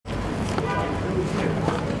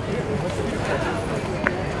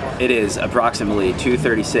It is approximately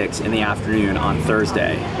 2:36 in the afternoon on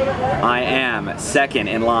Thursday. I am second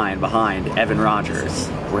in line behind Evan Rogers.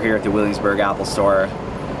 We're here at the Williamsburg Apple Store.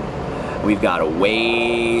 We've got a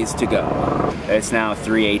ways to go. It's now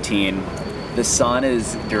 3:18. The sun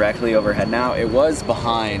is directly overhead now. It was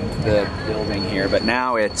behind the building here, but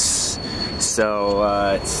now it's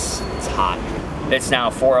hot. It's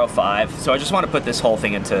now 4:05, so I just want to put this whole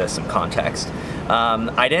thing into some context.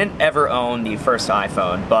 I didn't ever own the first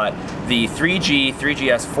iPhone, but the 3G,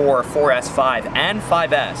 3GS 4, 4S, 5, and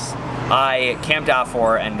 5S I camped out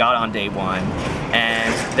for and got on day one.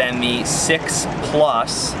 And then the 6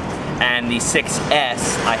 Plus and the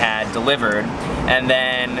 6S I had delivered. And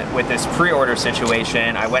then with this pre-order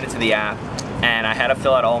situation, I went into the app and I had to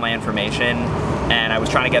fill out all my information, and I was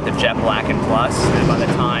trying to get the Jet Black and Plus, and by the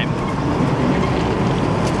time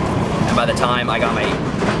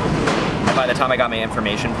I got my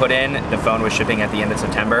information put in, the phone was shipping at the end of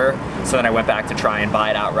September. So then I went back to try and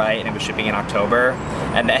buy it outright, and it was shipping in October.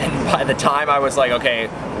 And then by the time I was like, okay,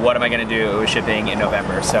 what am I gonna do? It was shipping in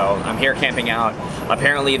November. So I'm here camping out.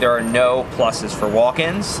 Apparently there are no pluses for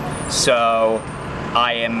walk-ins, so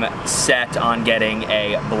I am set on getting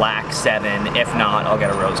a black 7. If not, I'll get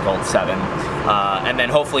a rose gold 7. And then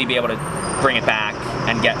hopefully be able to bring it back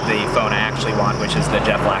and get the phone I actually want, which is the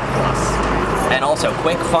Jet Black Plus. And also,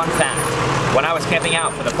 quick fun fact, when I was camping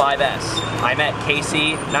out for the 5S, I met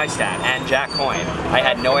Casey Neistat and Jack Coyne. I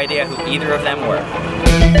had no idea who either of them were.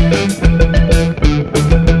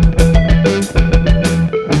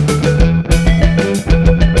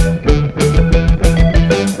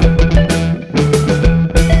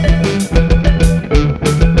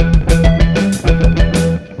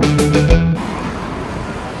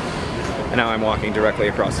 I'm walking directly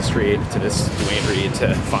across the street to this Duane Reade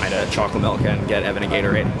to find a chocolate milk and get Evan a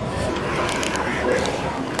Gatorade.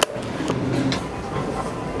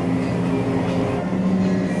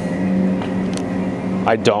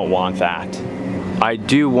 I don't want that. I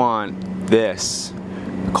do want this.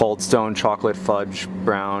 Cold Stone chocolate fudge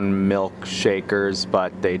brown milk shakers,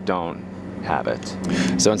 but they don't have it.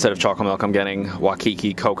 So instead of chocolate milk, I'm getting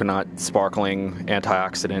Waikiki coconut sparkling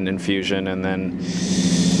antioxidant infusion, and then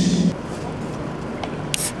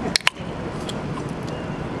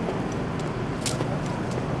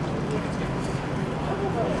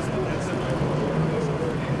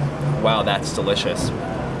wow, that's delicious.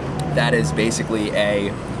 That is basically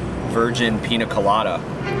a virgin pina colada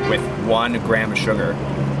with 1 gram of sugar.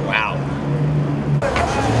 Wow.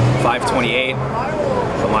 5:28,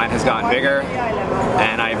 the line has gotten bigger,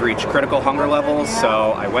 and I've reached critical hunger levels,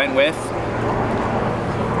 so I went with,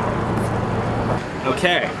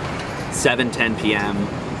 okay, 7:10 p.m.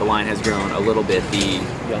 The line has grown a little bit. The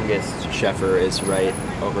youngest Sheffer is right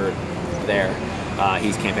over there.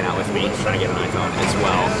 He's camping out with me, trying to get an iPhone as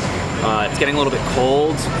well. It's getting a little bit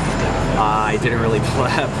cold. I didn't really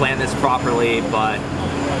plan this properly, but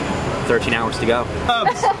 13 hours to go.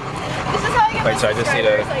 This is how I get. Wait, so I just need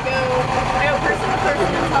a. I go person to person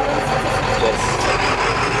and tell them this.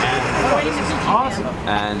 Awesome.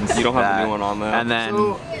 And you don't have the new one on there. And then,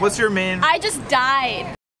 so, what's your main? I just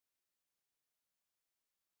died.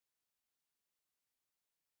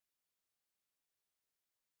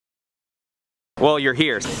 well, you're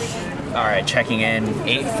here. All right, checking in,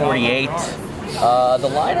 8:48. The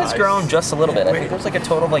line has grown just a little bit. I think there's like a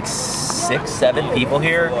total of like 6, 7 people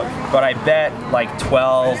here, but I bet like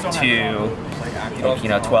 12 to, 2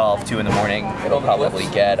 in the morning, it'll probably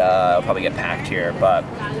get packed here. But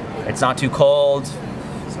it's not too cold,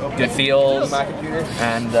 good feels,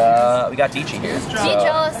 and we got Dichi here. Are you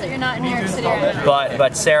jealous that you're not in New York City right now?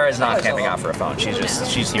 But Sarah is not camping out for a phone.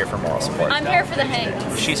 She's here for moral support. I'm here for the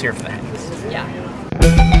hangs. She's here for the hangs. Yeah.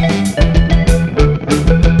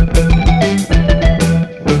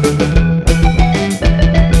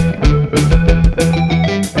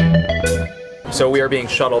 So we are being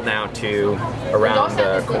shuttled now to around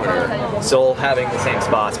the corner. Still having the same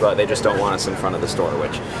spots, but they just don't want us in front of the store,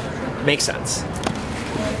 which makes sense.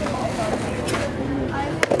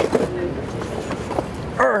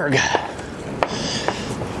 Erg!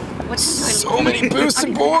 So many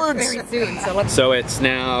boosted boards! So it's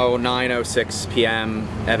now 9:06 p.m.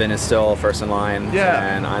 Evan is still first in line,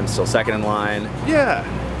 and I'm still second in line. Yeah.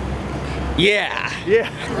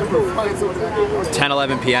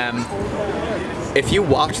 10:11 p.m. If you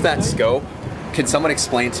watch that scope, can someone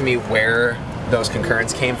explain to me where those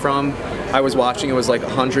concurrents came from? I was watching, it was like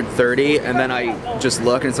 130, and then I just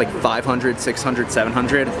look and it's like 500, 600,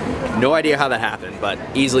 700. No idea how that happened, but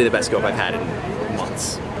easily the best scope I've had in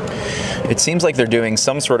months. It seems like they're doing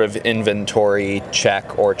some sort of inventory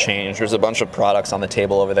check or change. There's a bunch of products on the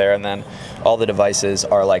table over there, and then all the devices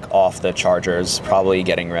are like off the chargers, probably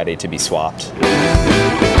getting ready to be swapped.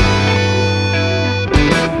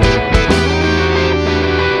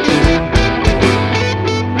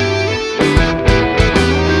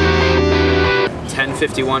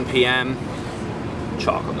 (10:51 p.m.)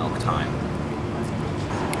 chocolate milk time.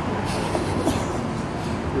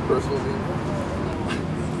 Your personal name?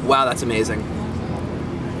 Wow, that's amazing. Is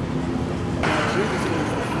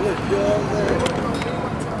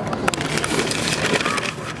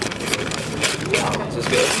this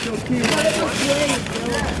good?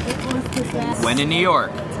 When in New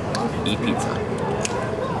York, eat pizza.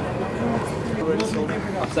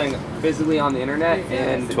 I'm saying physically on the internet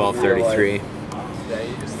and 12:33.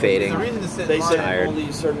 Fading. Tired.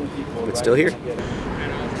 But still here.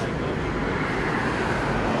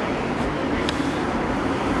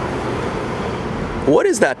 What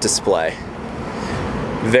is that display?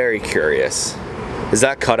 Very curious. Is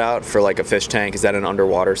that cut out for like a fish tank? Is that an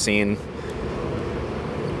underwater scene?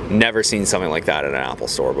 Never seen something like that at an Apple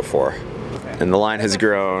store before. And the line has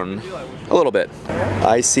grown a little bit.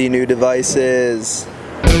 I see new devices.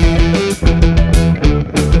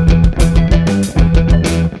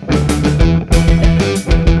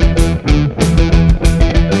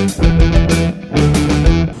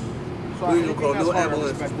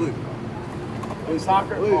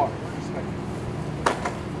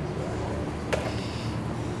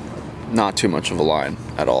 Not too much of a line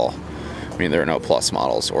at all. I mean, there are no Plus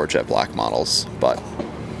models or Jet Black models, but...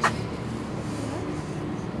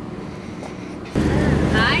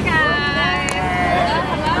 Hi guys!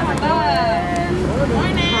 Hello.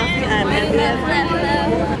 Morning!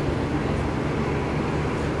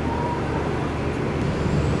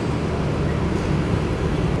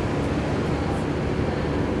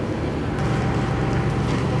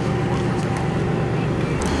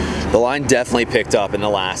 The line definitely picked up in the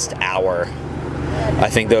last hour. I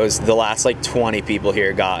think the last like 20 people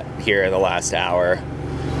here got here in the last hour.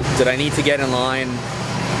 Did I need to get in line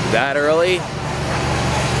that early?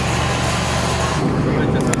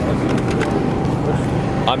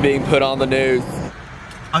 I'm being put on the news.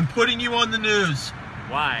 I'm putting you on the news.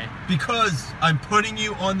 Why? Because I'm putting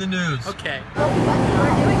you on the news. Okay. What are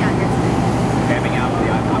you doing out here today? Camping out for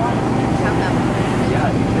the iPhone. Yeah,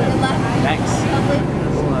 you too. Thanks.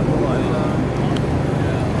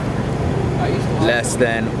 Less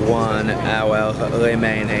than 1 hour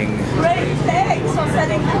remaining. Great, thanks for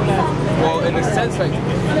setting Well, in a sense, like.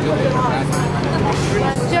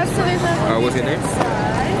 Just so there's a... What's your name?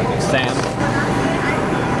 Sam.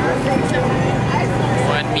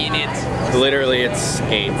 1 minute. Literally, it's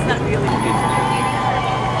 8.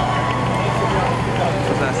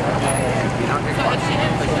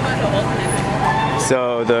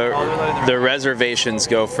 So the reservations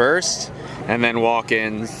go first, and then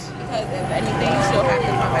walk-ins Because if anything, she'll have to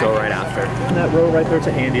come back. go right after. That row right there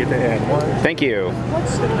to Andy at the end. Thank you.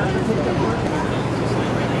 Perfect.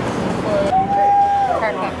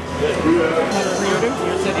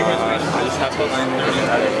 I just have to line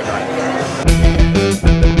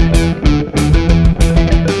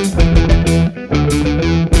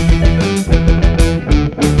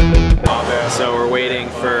So we're waiting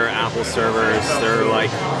for Apple servers. They're like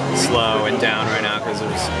slow and down right now because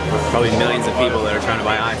there's probably millions of people that are trying to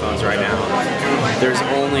buy iPhones right now. There's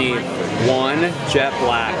only one jet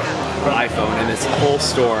black iPhone in this whole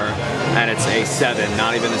store, and it's a 7,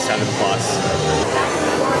 not even the 7 Plus.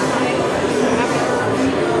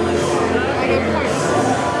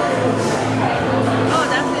 Oh,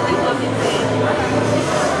 that's really lovely.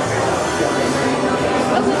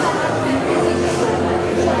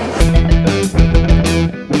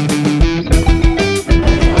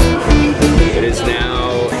 It is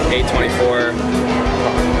now 8:24.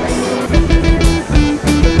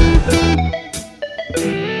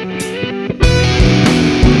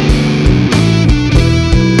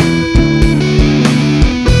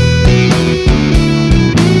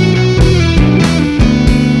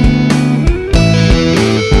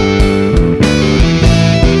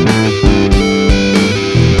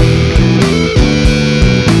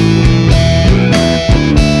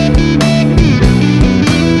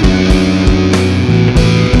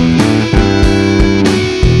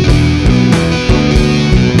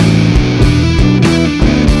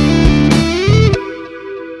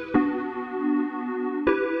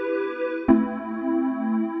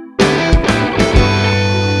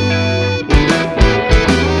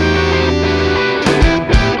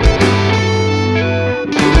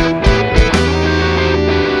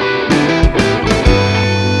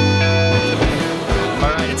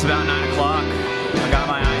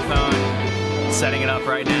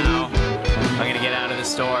 now. I'm gonna get out of the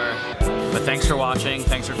store. But thanks for watching,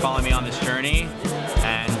 thanks for following me on this journey,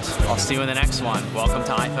 and I'll see you in the next one. Welcome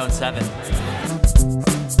to iPhone 7.